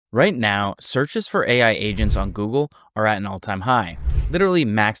Right now, searches for AI agents on Google are at an all-time high, literally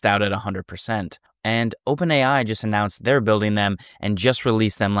maxed out at 100%. And OpenAI just announced they're building them and just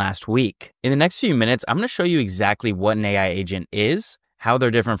released them last week. In the next few minutes, I'm going to show you exactly what an AI agent is, how they're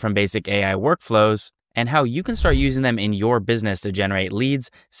different from basic AI workflows, and how you can start using them in your business to generate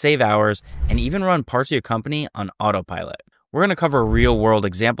leads, save hours, and even run parts of your company on autopilot. We're going to cover real-world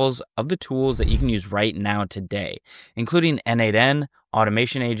examples of the tools that you can use right now today, including N8N,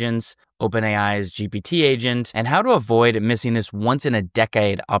 automation agents, OpenAI's GPT agent, and how to avoid missing this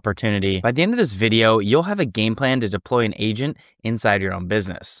once-in-a-decade opportunity. By the end of this video, you'll have a game plan to deploy an agent inside your own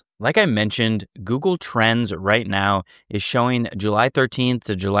business. Like I mentioned, Google Trends right now is showing July 13th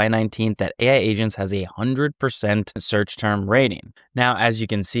to July 19th that AI agents has a 100% search term rating. Now, as you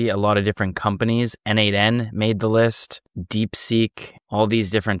can see, a lot of different companies, N8N made the list, DeepSeek, all these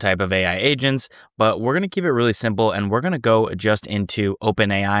different type of AI agents, but we're going to keep it really simple and we're going to go just into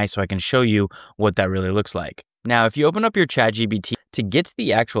OpenAI so I can show you what that really looks like. Now, if you open up your ChatGPT to get to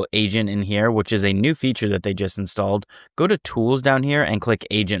the actual agent in here, which is a new feature that they just installed, go to Tools down here and click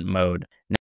Agent Mode.